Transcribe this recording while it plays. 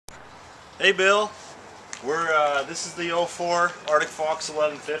Hey Bill, this is the 04 Arctic Fox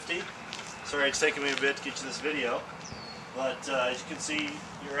 1150. Sorry it's taking me a bit to get you this video, but as you can see,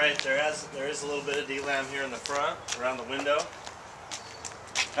 you're right, there is a little bit of D-lam here in the front, around the window.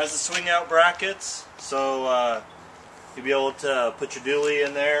 Has the swing out brackets, so you'll be able to put your dually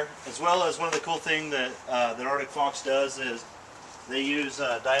in there, as well as one of the cool things that Arctic Fox does is they use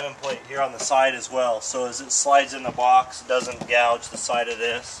a diamond plate here on the side as well, so as it slides in the box, it doesn't gouge the side of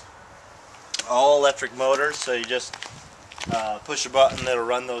this. All electric motors, so you just push a button that'll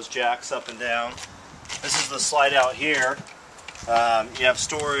run those jacks up and down. This is the slide out here. You have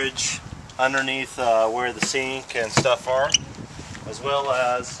storage underneath where the sink and stuff are, as well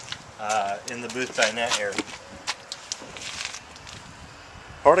as in the booth dinette area.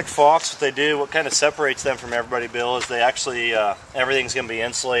 Arctic Fox, what they do, what kind of separates them from everybody, Bill, is they actually, everything's going to be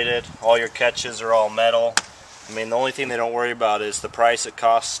insulated. All your catches are all metal. I mean, the only thing they don't worry about is the price it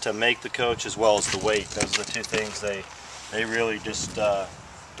costs to make the coach as well as the weight. Those are the two things they really just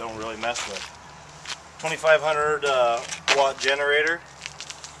don't really mess with. 2500 watt generator.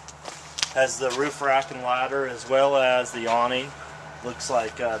 Has the roof rack and ladder as well as the awning. Looks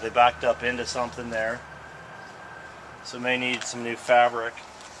like they backed up into something there. So may need some new fabric.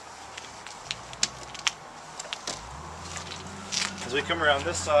 As we come around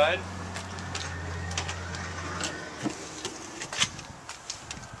this side,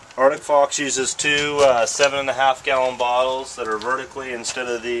 Arctic Fox uses two 7.5 gallon bottles that are vertically instead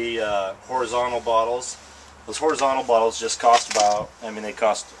of the horizontal bottles. Those horizontal bottles just cost they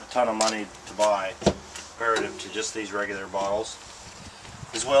cost a ton of money to buy comparative to just these regular bottles.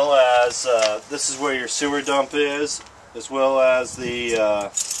 As well as, this is where your sewer dump is, as well as the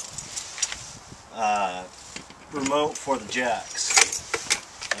remote for the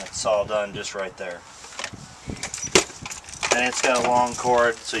jacks. And it's all done just right there. And it's got a long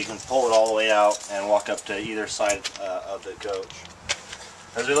cord, so you can pull it all the way out and walk up to either side of the coach.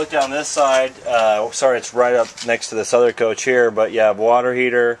 As we look down this side, sorry it's right up next to this other coach here, but you have water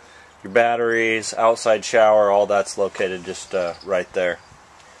heater, your batteries, outside shower, all that's located just right there.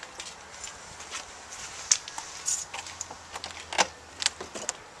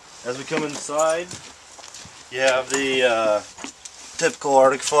 As we come inside, you have the typical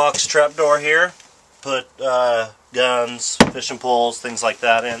Arctic Fox trapdoor here. Put guns, fishing poles, things like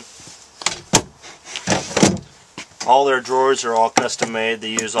that in. All their drawers are all custom made.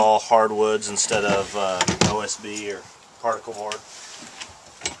 They use all hardwoods instead of OSB or particle board.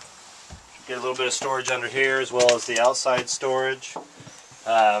 Get a little bit of storage under here as well as the outside storage.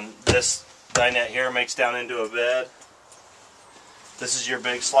 This dinette here makes down into a bed. This is your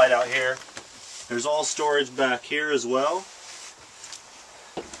big slide out here. There's all storage back here as well,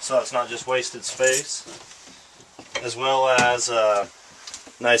 so it's not just wasted space, as well as a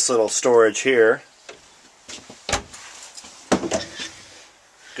nice little storage here.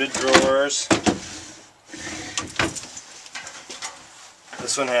 Good drawers.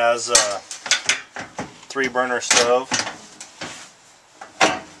 This one has a 3-burner stove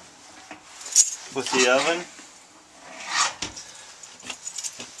with the oven.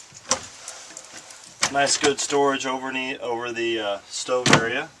 Nice good storage over the stove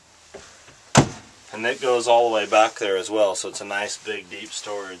area. And it goes all the way back there as well, so it's a nice big deep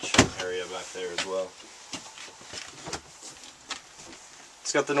storage area back there as well.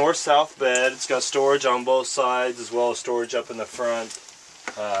 It's got the north-south bed, it's got storage on both sides as well as storage up in the front.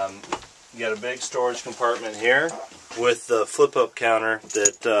 You got a big storage compartment here with the flip-up counter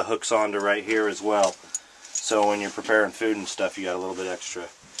that hooks onto right here as well. So when you're preparing food and stuff, you got a little bit extra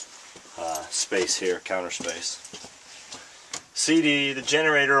space here, counter space. CD, the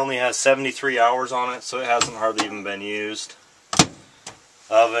generator only has 73 hours on it, so it hasn't hardly even been used.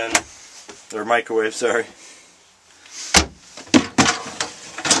 Oven, or microwave, sorry.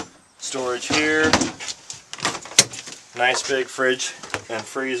 Storage here. Nice big fridge and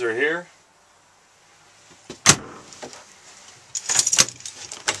freezer here.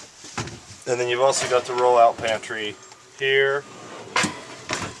 And then you've also got the roll-out pantry here.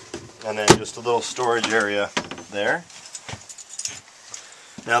 And then just a little storage area there.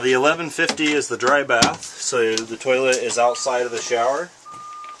 Now the 1150 is the dry bath, so the toilet is outside of the shower.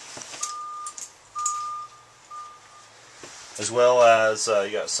 As well as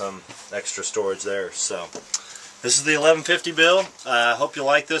you got some extra storage there. So this is the 1150, Bill. Hope you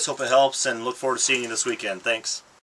like this, hope it helps, and look forward to seeing you this weekend. Thanks.